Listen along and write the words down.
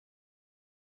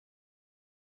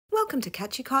welcome to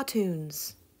Catchy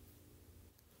Cartoons.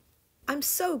 I'm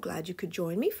so glad you could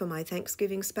join me for my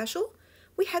Thanksgiving special.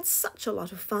 We had such a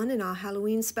lot of fun in our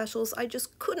Halloween specials, I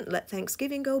just couldn't let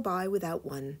Thanksgiving go by without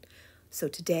one. So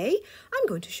today, I'm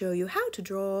going to show you how to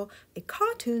draw a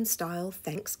cartoon-style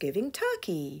Thanksgiving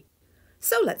turkey.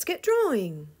 So let's get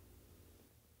drawing.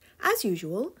 As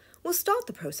usual, we'll start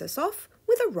the process off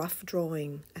with a rough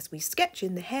drawing as we sketch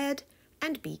in the head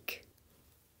and beak.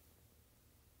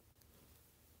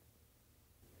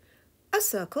 A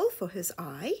circle for his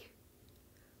eye.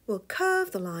 We'll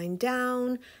curve the line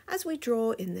down as we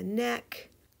draw in the neck,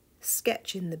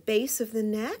 sketch in the base of the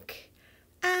neck,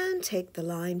 and take the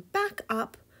line back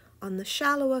up on the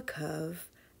shallower curve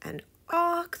and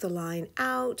arc the line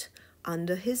out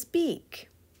under his beak.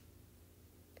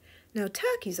 Now,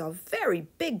 turkeys are very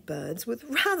big birds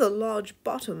with rather large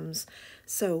bottoms,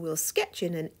 so we'll sketch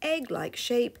in an egg-like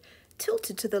shape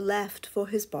tilted to the left for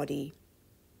his body.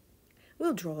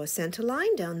 We'll draw a center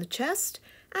line down the chest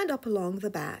and up along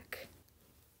the back.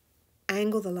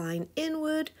 Angle the line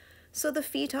inward so the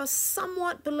feet are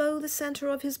somewhat below the center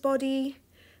of his body.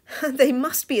 They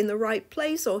must be in the right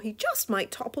place or he just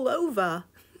might topple over.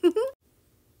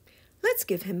 Let's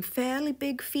give him fairly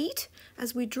big feet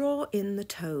as we draw in the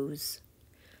toes.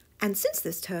 And since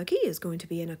this turkey is going to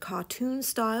be in a cartoon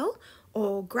style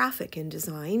or graphic in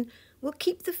design, we'll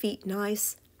keep the feet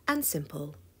nice and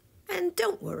simple. And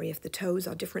don't worry if the toes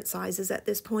are different sizes at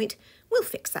this point. We'll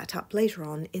fix that up later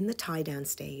on in the tie-down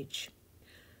stage.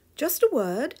 Just a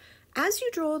word, as you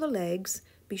draw the legs,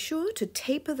 be sure to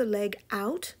taper the leg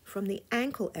out from the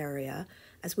ankle area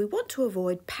as we want to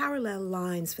avoid parallel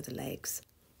lines for the legs.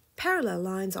 Parallel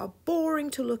lines are boring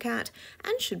to look at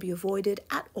and should be avoided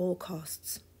at all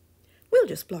costs. We'll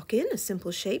just block in a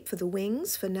simple shape for the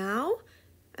wings for now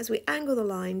as we angle the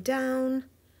line down,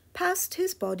 past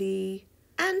his body,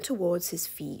 and towards his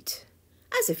feet,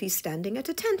 as if he's standing at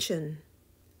attention.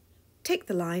 Take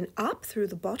the line up through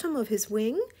the bottom of his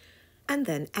wing, and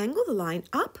then angle the line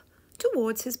up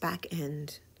towards his back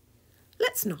end.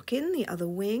 Let's knock in the other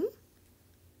wing,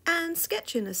 and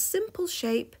sketch in a simple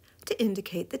shape to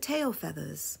indicate the tail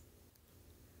feathers.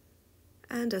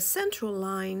 And a central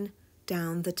line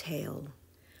down the tail.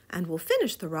 And we'll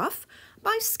finish the ruff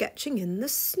by sketching in the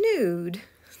snood.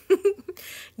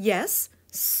 Yes,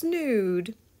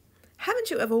 snood.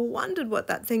 Haven't you ever wondered what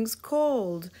that thing's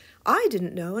called? I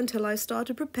didn't know until I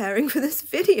started preparing for this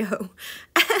video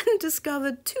and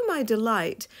discovered to my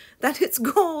delight that it's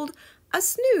called a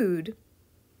snood.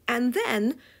 And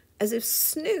then, as if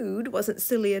snood wasn't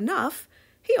silly enough,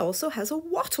 he also has a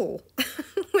wattle,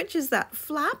 which is that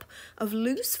flap of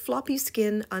loose floppy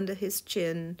skin under his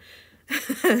chin.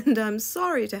 And I'm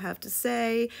sorry to have to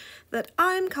say that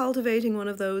I'm cultivating one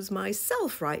of those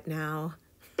myself right now.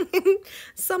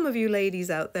 Some of you ladies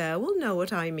out there will know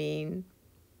what I mean.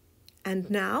 And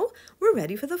now we're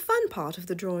ready for the fun part of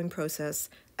the drawing process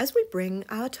as we bring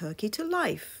our turkey to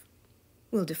life.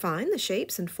 We'll define the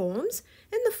shapes and forms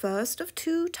in the first of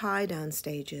two tie-down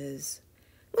stages.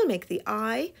 We'll make the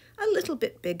eye a little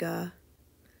bit bigger,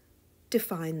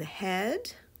 define the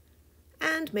head,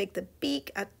 and make the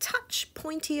beak a touch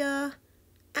pointier,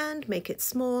 and make it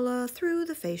smaller through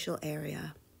the facial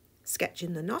area. Sketch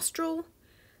in the nostril,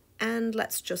 and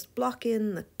let's just block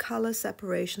in the color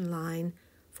separation line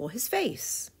for his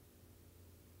face.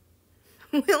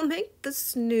 We'll make the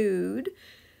snood,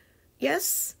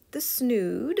 yes, the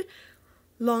snood,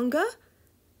 longer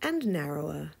and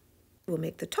narrower. We'll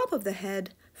make the top of the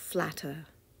head flatter.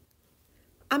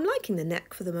 I'm liking the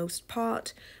neck for the most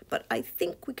part, but I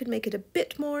think we could make it a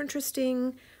bit more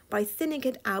interesting by thinning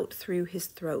it out through his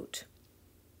throat.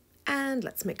 And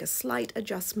let's make a slight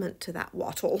adjustment to that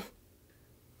wattle.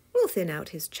 We'll thin out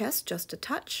his chest just a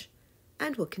touch,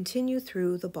 and we'll continue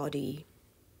through the body.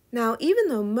 Now, even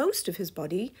though most of his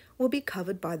body will be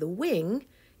covered by the wing,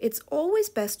 it's always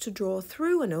best to draw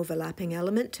through an overlapping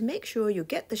element to make sure you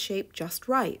get the shape just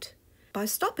right. By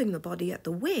stopping the body at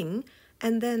the wing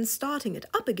and then starting it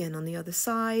up again on the other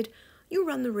side, you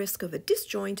run the risk of a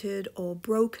disjointed or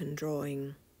broken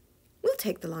drawing. We'll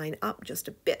take the line up just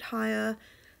a bit higher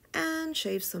and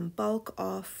shave some bulk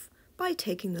off by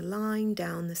taking the line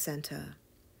down the center.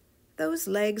 Those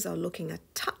legs are looking a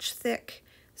touch thick,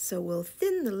 so we'll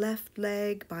thin the left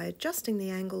leg by adjusting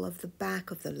the angle of the back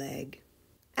of the leg.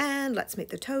 And let's make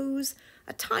the toes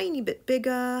a tiny bit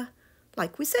bigger,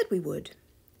 like we said we would.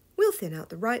 We'll thin out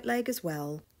the right leg as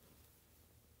well.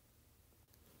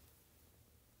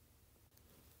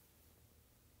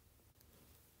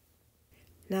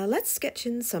 Now let's sketch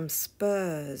in some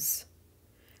spurs.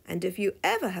 And if you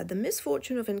ever had the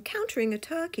misfortune of encountering a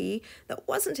turkey that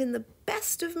wasn't in the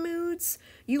best of moods,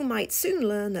 you might soon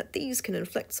learn that these can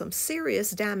inflict some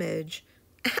serious damage.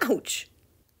 Ouch!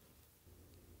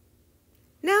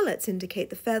 Now let's indicate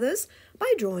the feathers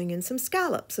by drawing in some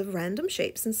scallops of random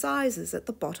shapes and sizes at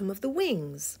the bottom of the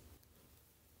wings.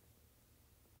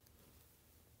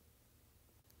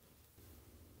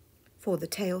 For the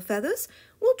tail feathers,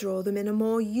 we'll draw them in a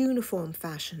more uniform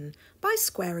fashion by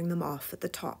squaring them off at the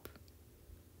top.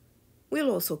 We'll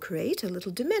also create a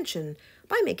little dimension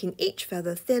by making each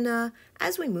feather thinner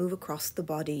as we move across the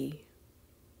body.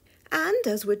 And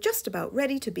as we're just about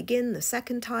ready to begin the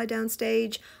second tie-down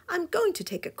stage, I'm going to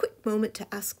take a quick moment to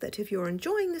ask that if you're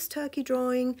enjoying this turkey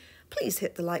drawing, please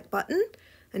hit the like button.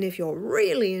 And if you're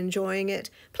really enjoying it,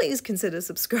 please consider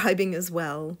subscribing as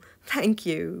well. Thank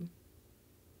you.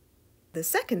 The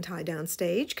second tie-down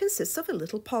stage consists of a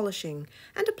little polishing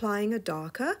and applying a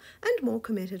darker and more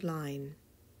committed line.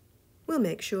 We'll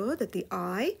make sure that the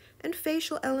eye and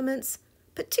facial elements,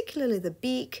 particularly the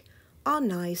beak, are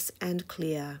nice and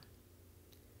clear.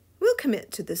 We'll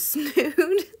commit to the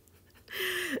snood.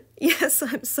 Yes,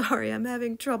 I'm sorry, I'm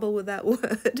having trouble with that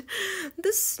word.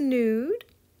 The snood.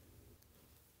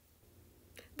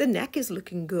 The neck is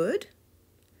looking good.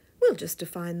 We'll just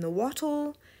define the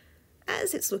wattle,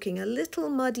 as it's looking a little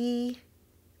muddy,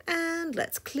 and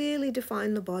let's clearly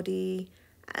define the body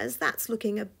as that's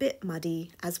looking a bit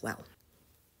muddy as well.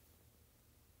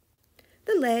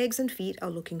 The legs and feet are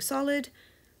looking solid,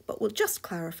 but we'll just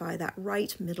clarify that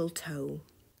right middle toe.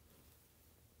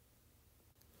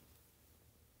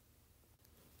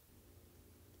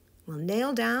 We'll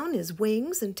nail down his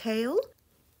wings and tail.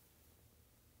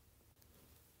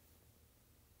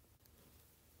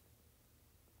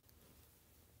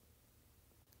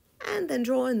 And then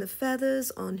draw in the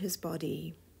feathers on his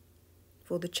body.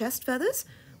 For the chest feathers,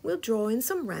 we'll draw in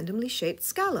some randomly shaped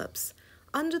scallops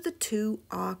under the two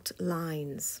arced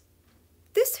lines.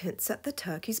 This hints at the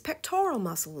turkey's pectoral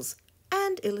muscles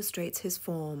and illustrates his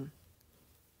form.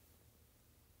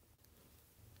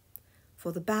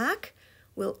 For the back,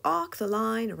 we'll arc the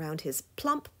line around his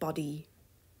plump body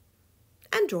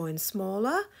and draw in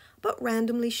smaller but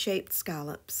randomly shaped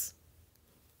scallops.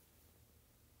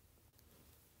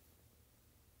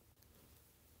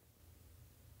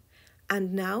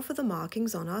 And now for the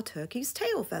markings on our turkey's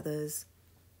tail feathers.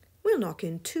 We'll knock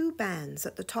in 2 bands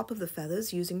at the top of the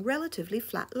feathers using relatively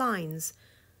flat lines,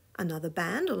 another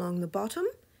band along the bottom,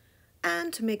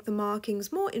 and to make the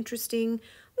markings more interesting,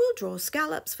 we'll draw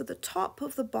scallops for the top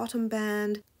of the bottom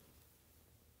band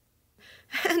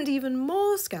and even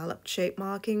more scalloped shape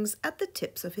markings at the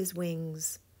tips of his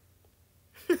wings.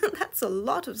 That's a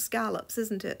lot of scallops,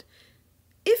 isn't it?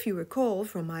 If you recall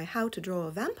from my How to Draw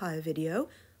a Vampire video,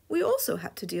 we also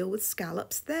had to deal with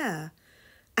scallops there,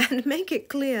 and make it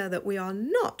clear that we are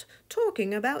not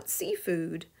talking about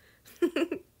seafood.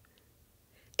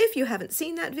 If you haven't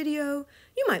seen that video,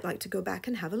 you might like to go back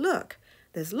and have a look.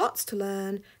 There's lots to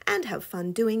learn and have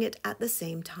fun doing it at the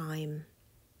same time.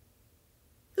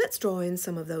 Let's draw in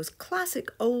some of those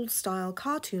classic old-style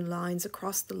cartoon lines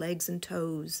across the legs and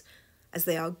toes, as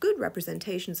they are good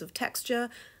representations of texture,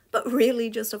 but really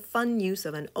just a fun use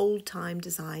of an old-time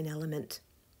design element.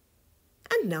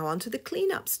 And now on to the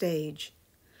clean-up stage,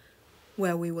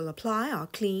 where we will apply our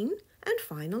clean and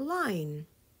final line.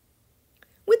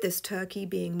 With this turkey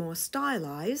being more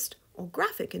stylized or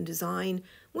graphic in design,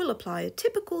 we'll apply a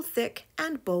typical thick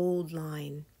and bold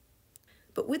line.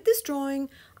 But with this drawing,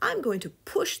 I'm going to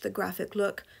push the graphic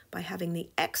look by having the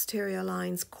exterior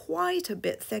lines quite a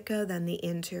bit thicker than the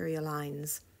interior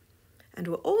lines. And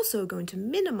we're also going to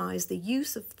minimize the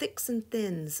use of thicks and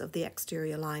thins of the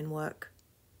exterior line work.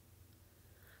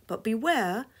 But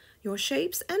beware, your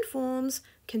shapes and forms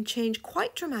can change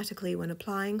quite dramatically when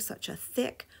applying such a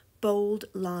thick, bold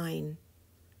line.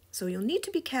 So you'll need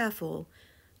to be careful.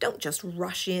 Don't just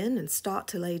rush in and start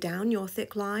to lay down your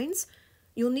thick lines.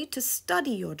 You'll need to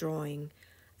study your drawing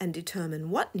and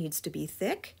determine what needs to be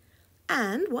thick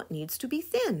and what needs to be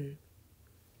thin.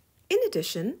 In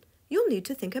addition, you'll need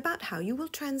to think about how you will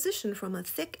transition from a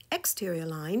thick exterior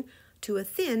line to a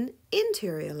thin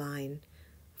interior line.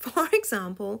 For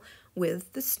example,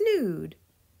 with the snood.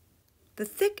 The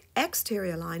thick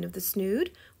exterior line of the snood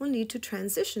will need to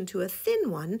transition to a thin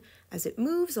one as it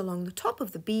moves along the top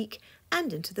of the beak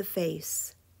and into the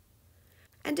face.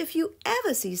 And if you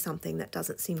ever see something that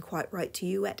doesn't seem quite right to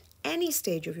you at any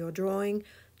stage of your drawing,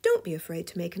 don't be afraid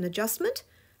to make an adjustment,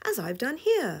 as I've done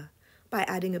here, by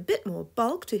adding a bit more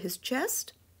bulk to his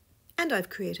chest, and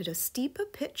I've created a steeper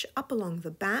pitch up along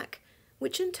the back,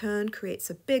 which in turn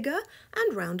creates a bigger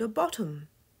and rounder bottom.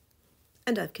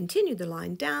 And I've continued the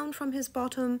line down from his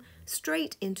bottom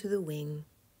straight into the wing.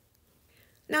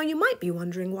 Now you might be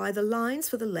wondering why the lines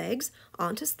for the legs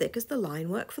aren't as thick as the line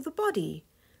work for the body.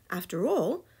 After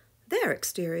all, they're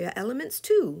exterior elements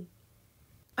too.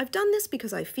 I've done this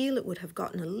because I feel it would have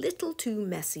gotten a little too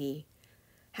messy,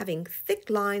 having thick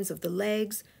lines of the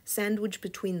legs sandwiched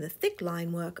between the thick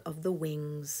line work of the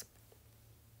wings.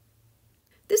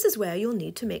 This is where you'll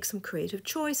need to make some creative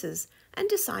choices and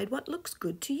decide what looks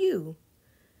good to you.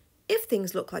 If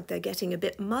things look like they're getting a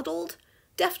bit muddled,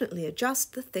 definitely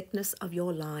adjust the thickness of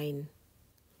your line.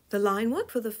 The line work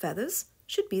for the feathers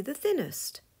should be the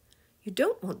thinnest. You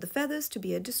don't want the feathers to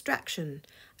be a distraction,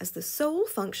 as the sole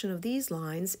function of these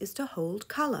lines is to hold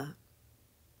colour.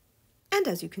 And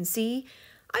as you can see,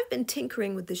 I've been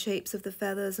tinkering with the shapes of the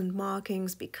feathers and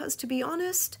markings because, to be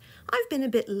honest, I've been a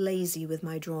bit lazy with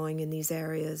my drawing in these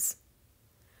areas.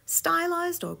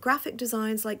 Stylized or graphic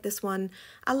designs like this one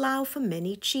allow for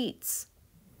many cheats,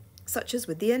 such as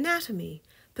with the anatomy,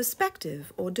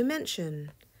 perspective, or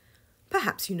dimension.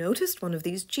 Perhaps you noticed one of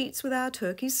these cheats with our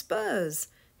turkey's spurs.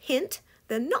 Hint,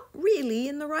 they're not really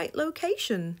in the right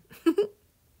location.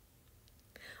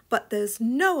 But there's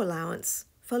no allowance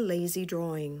for lazy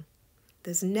drawing.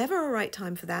 There's never a right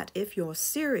time for that if you're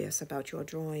serious about your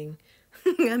drawing.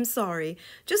 I'm sorry,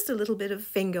 just a little bit of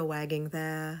finger wagging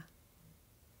there.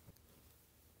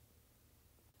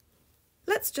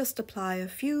 Let's just apply a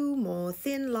few more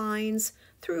thin lines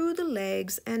through the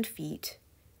legs and feet.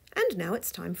 And now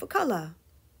it's time for colour.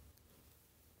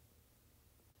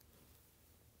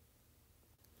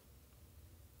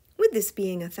 With this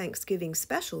being a Thanksgiving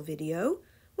special video,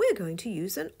 we're going to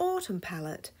use an autumn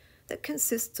palette that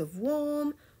consists of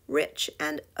warm, rich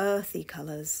and earthy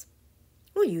colours.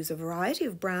 We'll use a variety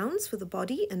of browns for the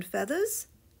body and feathers,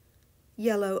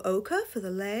 yellow ochre for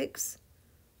the legs,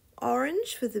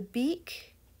 orange for the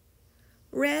beak,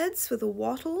 reds for the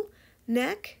wattle,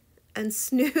 neck and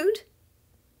snood,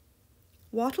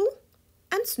 wattle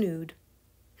and snood.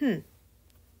 And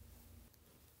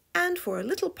for a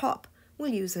little pop,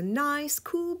 we'll use a nice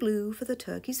cool blue for the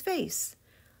turkey's face.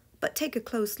 But take a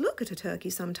close look at a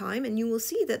turkey sometime and you will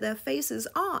see that their faces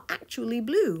are actually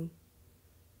blue.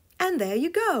 And there you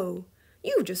go!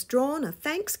 You've just drawn a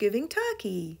Thanksgiving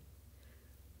turkey.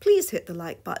 Please hit the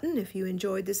like button if you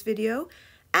enjoyed this video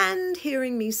and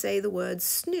hearing me say the word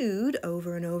snood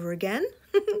over and over again.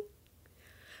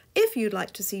 If you'd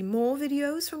like to see more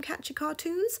videos from Catchy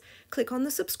Cartoons, click on the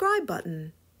subscribe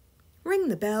button. Ring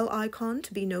the bell icon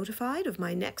to be notified of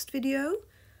my next video.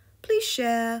 Please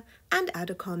share and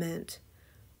add a comment.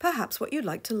 Perhaps what you'd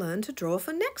like to learn to draw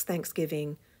for next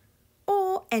Thanksgiving,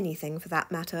 or anything for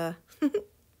that matter. And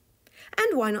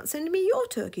why not send me your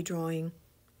turkey drawing?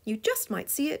 You just might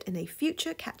see it in a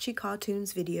future Catchy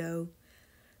Cartoons video.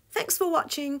 Thanks for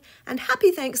watching and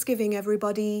happy Thanksgiving,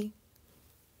 everybody!